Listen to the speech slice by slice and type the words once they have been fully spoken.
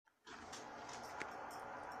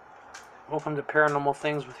Welcome to Paranormal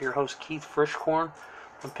Things with your host Keith Frischkorn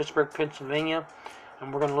from Pittsburgh, Pennsylvania,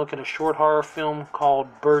 and we're going to look at a short horror film called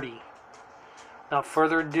Birdie. Without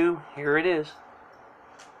further ado, here it is.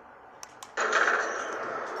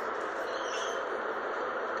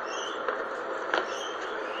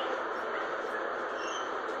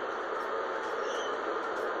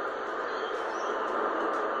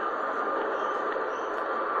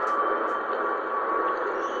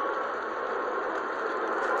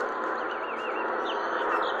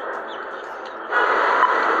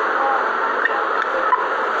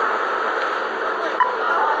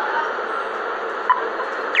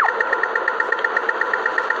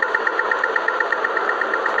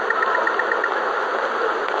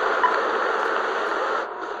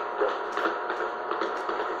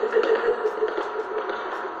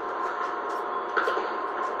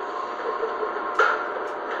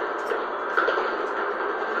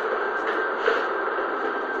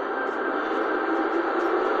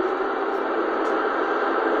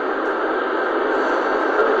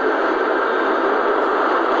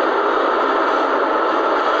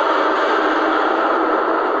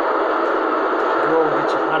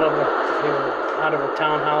 Out of a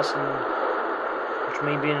townhouse, which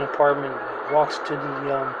may be an apartment, walks to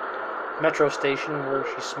the metro station where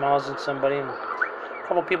she smiles at somebody, and a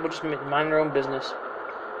couple people just mind their own business.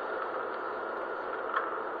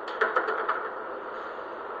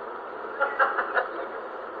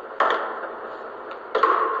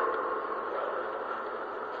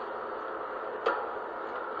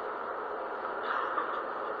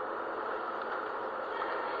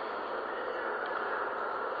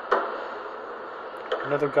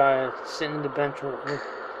 Another guy sitting on the bench.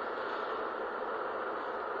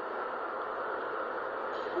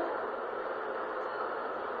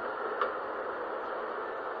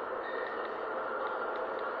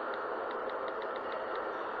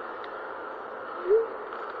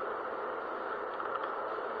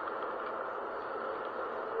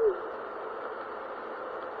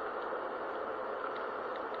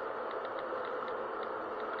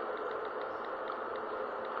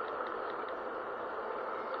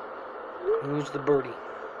 Who's the birdie?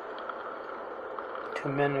 Two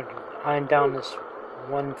men are eyeing down this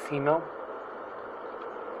one female.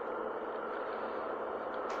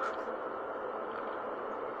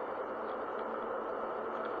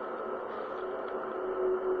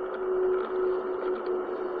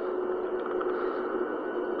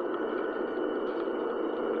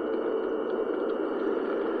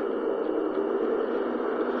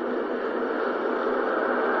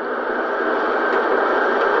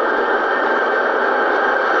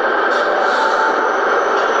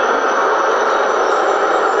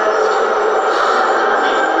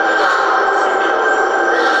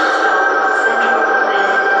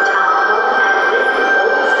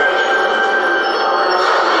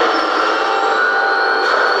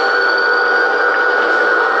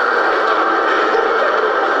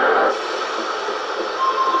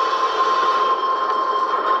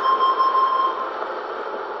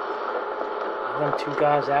 Two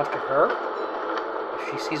guys after her.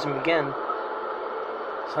 If she sees him again,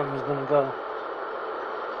 something's gonna go.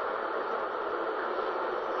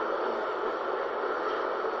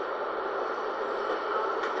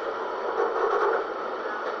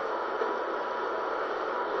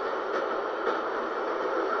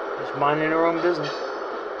 Just minding her own business.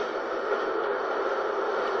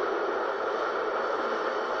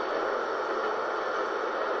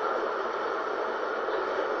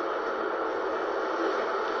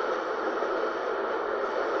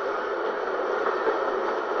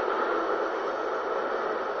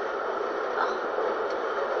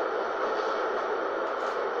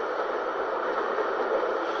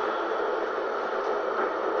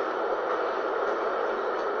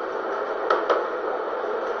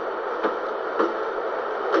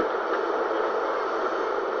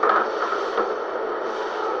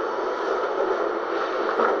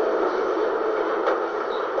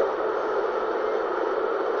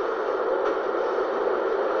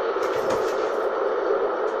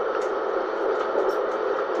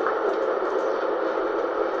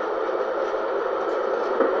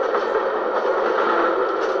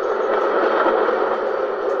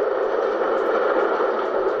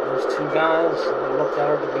 Guys looked at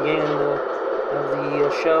her at the beginning of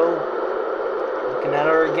the show, looking at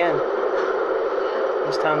her again.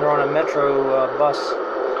 This time they're on a metro bus,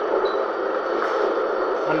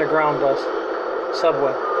 underground bus,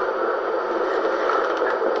 subway.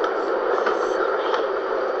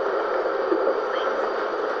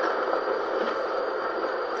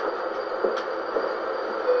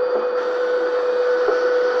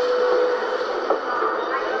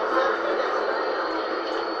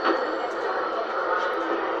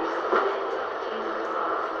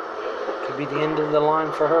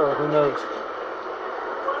 happen for her. Who knows?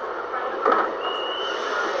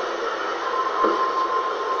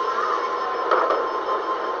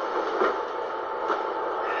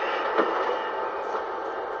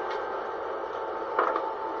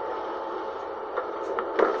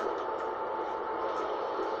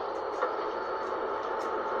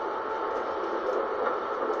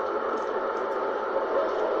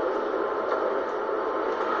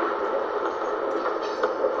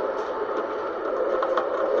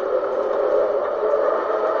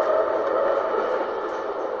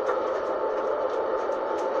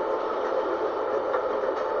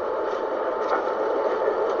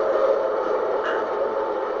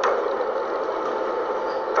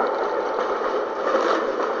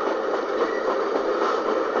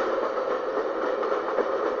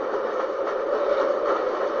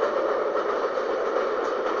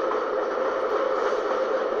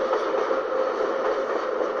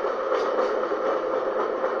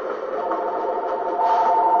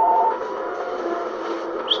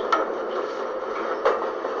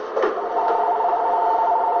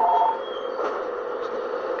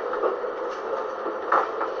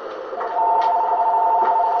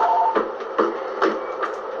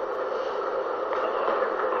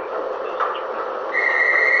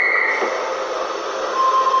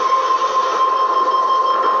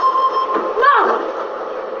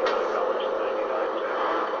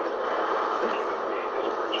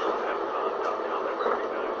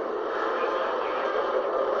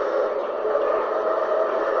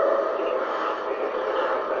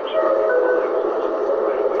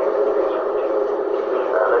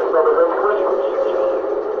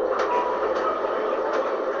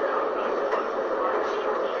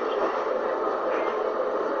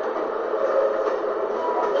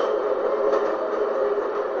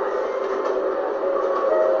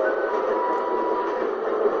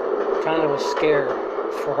 Kind of a scare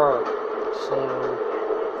for her. So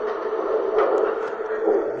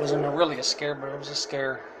it wasn't really a scare, but it was a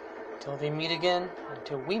scare. Until we meet again.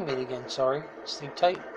 Sorry. Sleep tight.